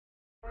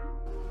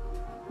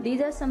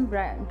These are some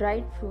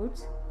dried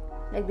fruits,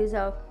 like these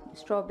are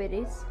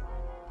strawberries,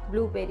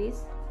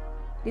 blueberries.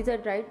 These are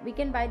dried. We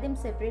can buy them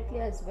separately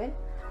as well.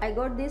 I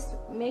got this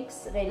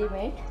mix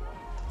ready-made.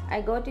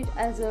 I got it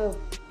as a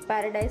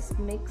paradise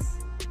mix,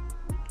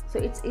 so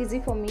it's easy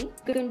for me.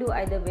 You can do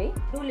either way.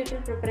 Do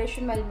little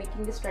preparation while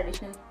making this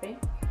traditional pudding.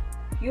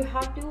 You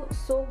have to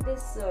soak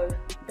this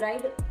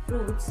dried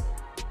fruits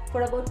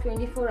for about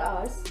 24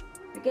 hours.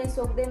 You can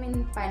soak them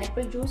in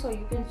pineapple juice or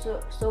you can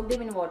soak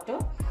them in water.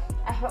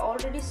 I have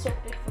already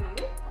soaked it for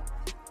you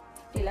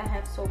till I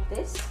have soaked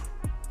this.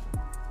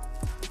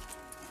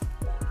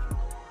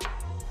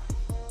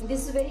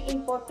 This is a very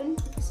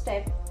important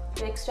step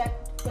to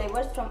extract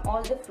flavors from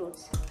all the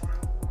fruits.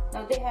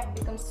 Now they have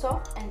become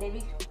soft and they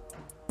will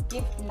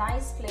give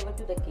nice flavor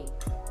to the cake.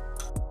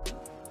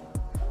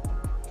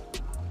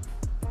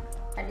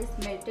 Add this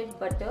melted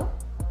butter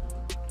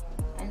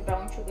and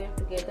brown sugar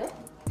together.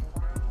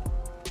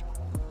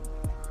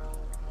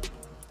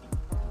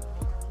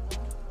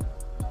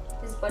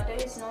 This butter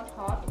is not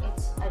hot,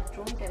 it's at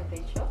room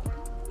temperature,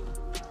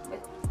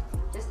 but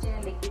just in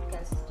a liquid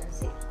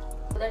consistency,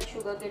 so that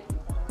sugar gets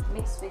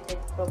mixed with it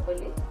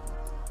properly.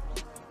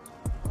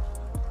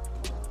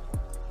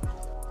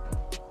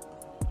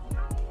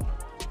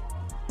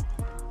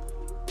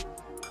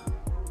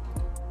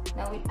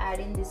 Now we'll add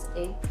in this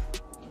egg.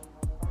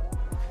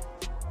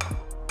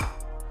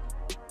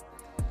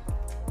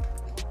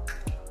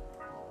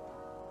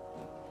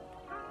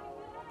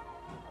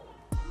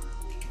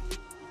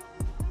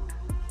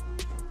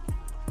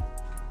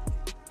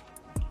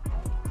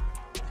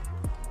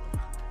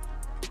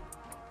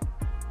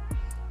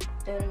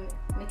 The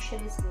mixture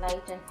is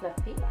light and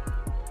fluffy.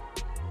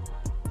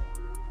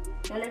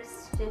 Now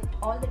let's shift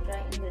all the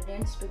dry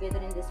ingredients together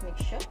in this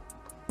mixture.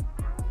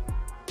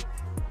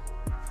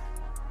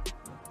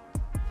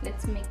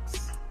 Let's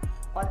mix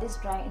all this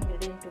dry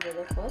ingredient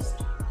together first.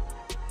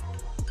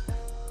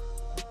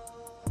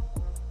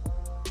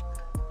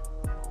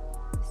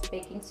 This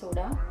baking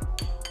soda,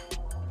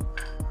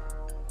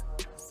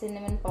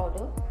 cinnamon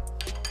powder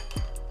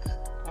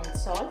and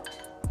salt.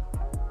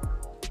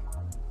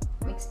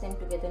 Mix them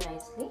together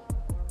nicely.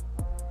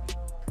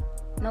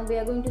 Now we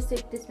are going to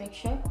set this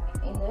mixture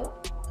in the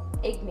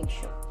egg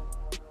mixture.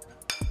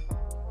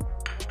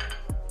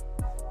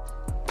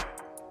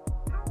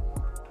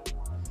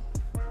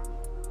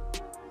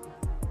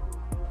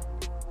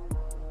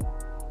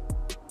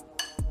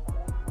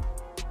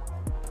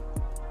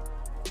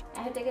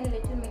 I have taken a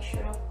little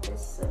mixture of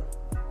this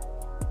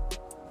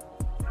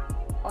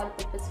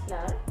all-purpose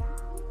flour.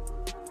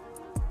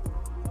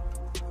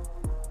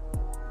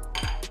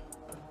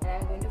 I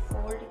am going to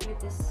fold it with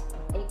this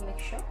egg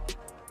mixture,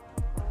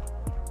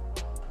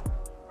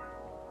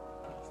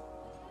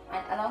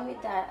 and along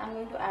with that I am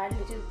going to add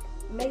little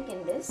milk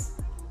in this.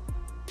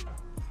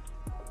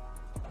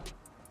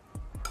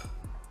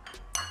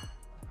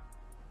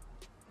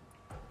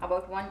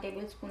 About 1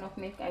 tablespoon of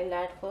milk I will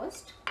add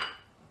first.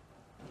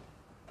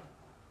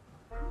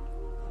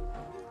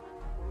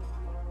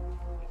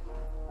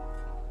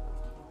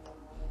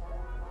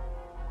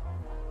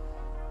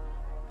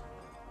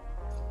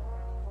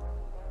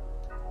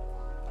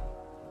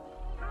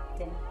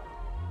 Then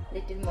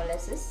little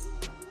molasses.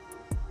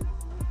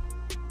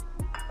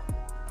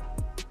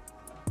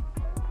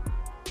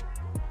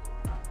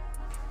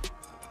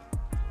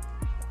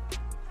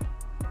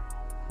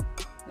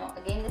 Now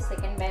again the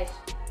second batch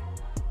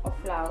of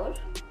flour.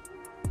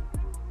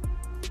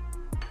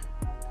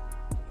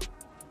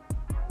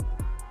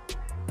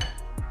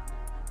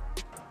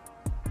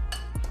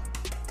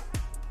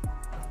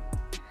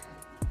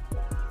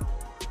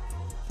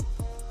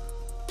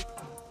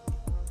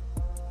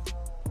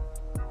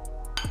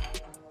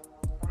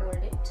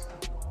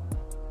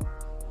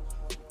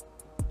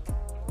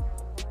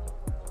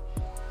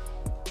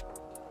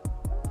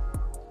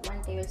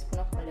 Tablespoon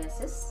of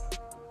molasses.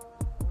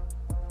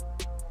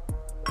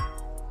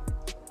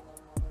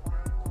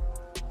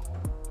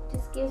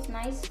 This gives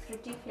nice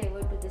fruity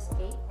flavor to this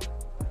cake.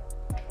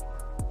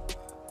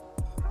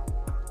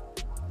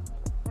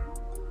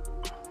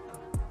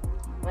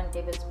 One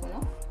tablespoon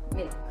of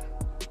milk.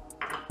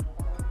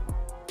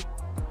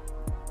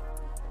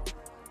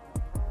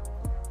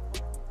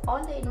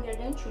 All the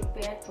ingredients should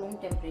be at room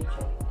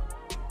temperature.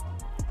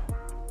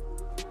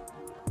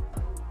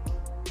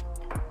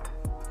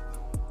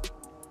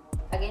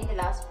 Again the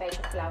last batch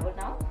of flour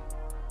now.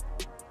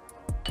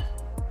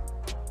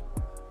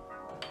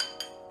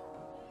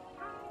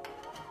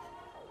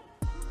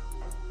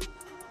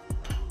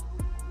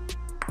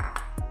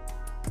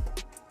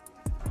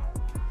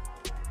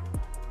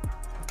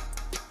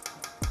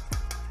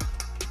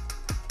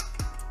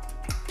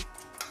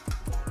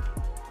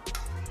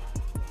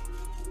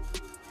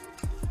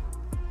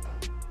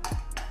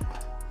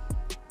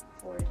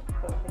 Fold it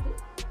properly.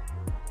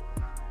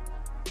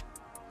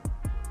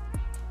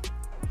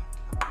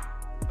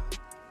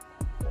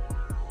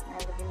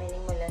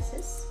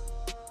 Molasses.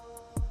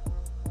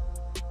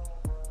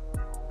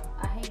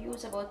 I have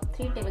used about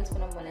 3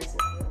 tablespoons of molasses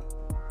here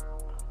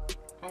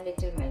and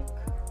little milk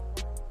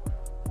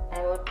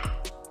and about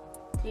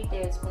 3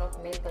 tablespoons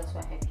of milk also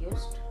I have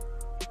used.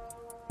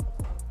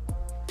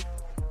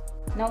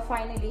 Now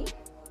finally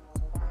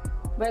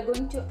we are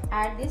going to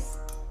add this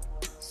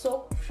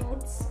soaked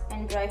fruits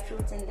and dry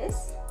fruits in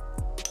this.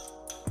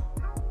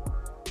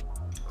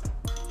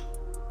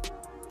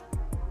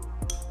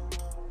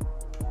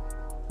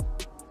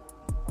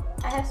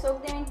 I have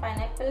soaked them in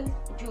pineapple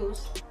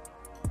juice.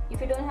 If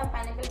you don't have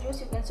pineapple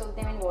juice, you can soak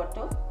them in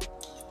water.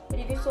 But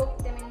if you soak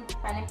them in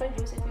pineapple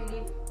juice, it will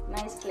give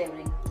nice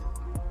flavoring.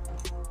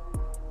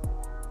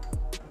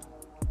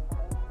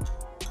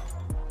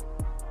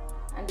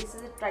 And this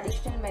is a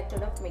traditional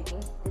method of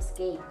making this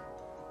cake.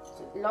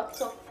 So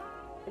lots of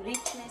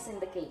richness in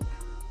the cake.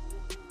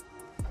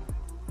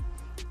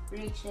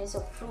 Richness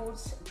of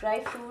fruits,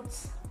 dry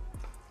fruits,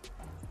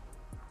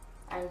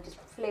 and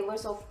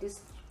flavors of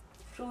these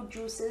fruit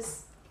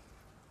juices.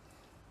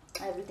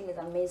 Everything is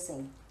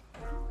amazing.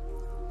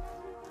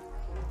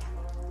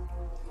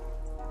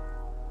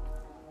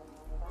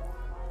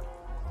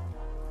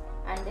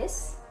 And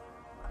this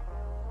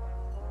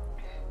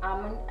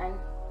almond and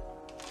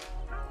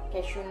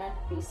cashew nut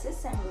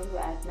pieces I'm going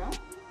to add now.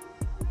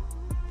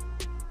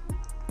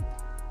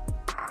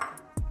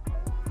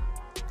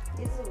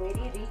 This is a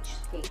very rich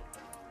cake.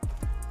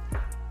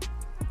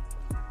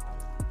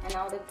 And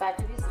now the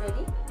batter is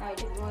ready. Now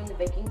it will go in the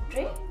baking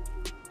tray.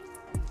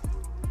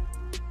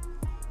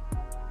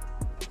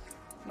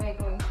 We are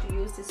going to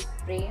use this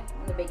spray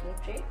on the baking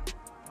tray.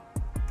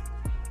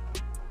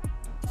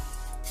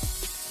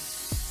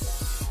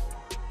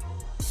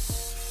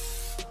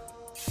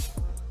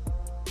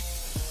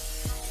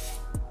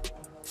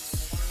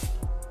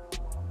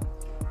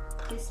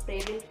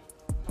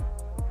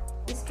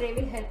 This spray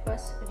will help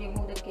us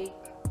remove the cake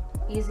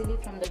easily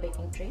from the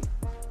baking tray.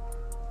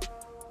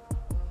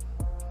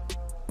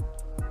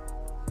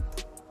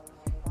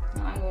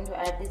 Now I'm going to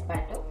add this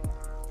batter.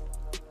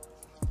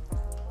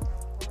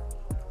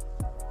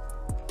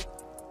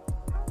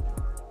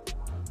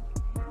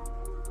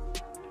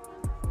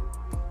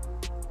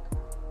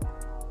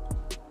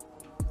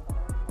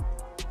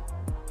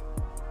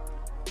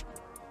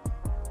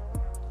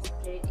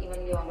 Spread it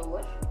evenly all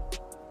over.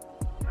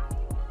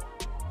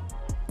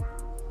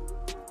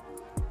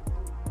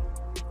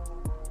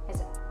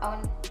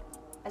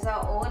 As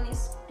our oven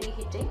is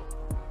preheating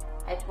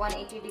at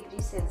 180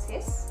 degrees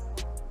Celsius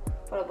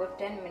for about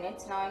 10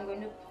 minutes. Now I'm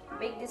going to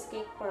bake this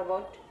cake for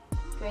about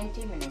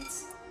 20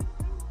 minutes.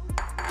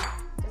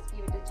 Just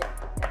give it a check.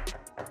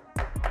 Now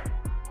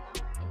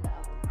in the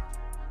oven.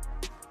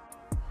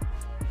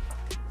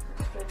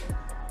 Straight in the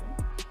oven.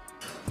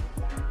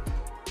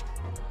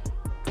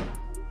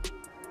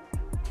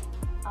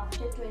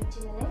 After 20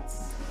 minutes,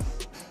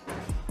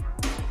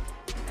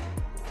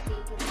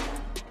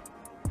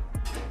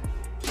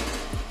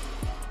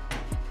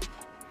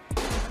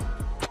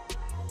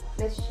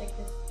 let's check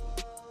this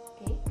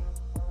cake.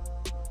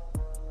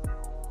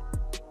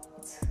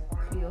 It's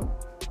clear.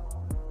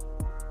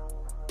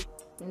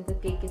 When the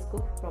cake is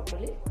cooked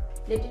properly,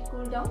 let it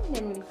cool down,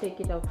 then we'll take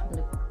it out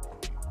from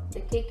the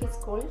cake is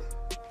cold.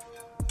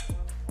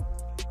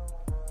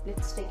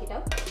 Let's take it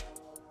out.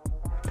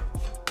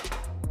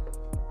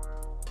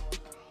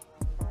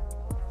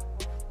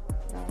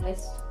 Now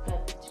let's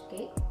cut the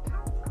cake.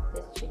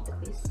 Let's check the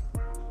piece.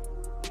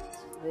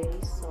 It's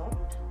very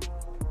soft.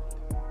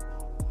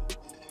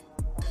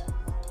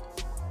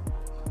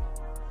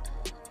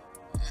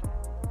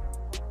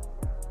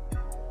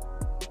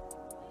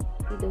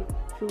 The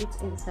fruits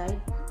inside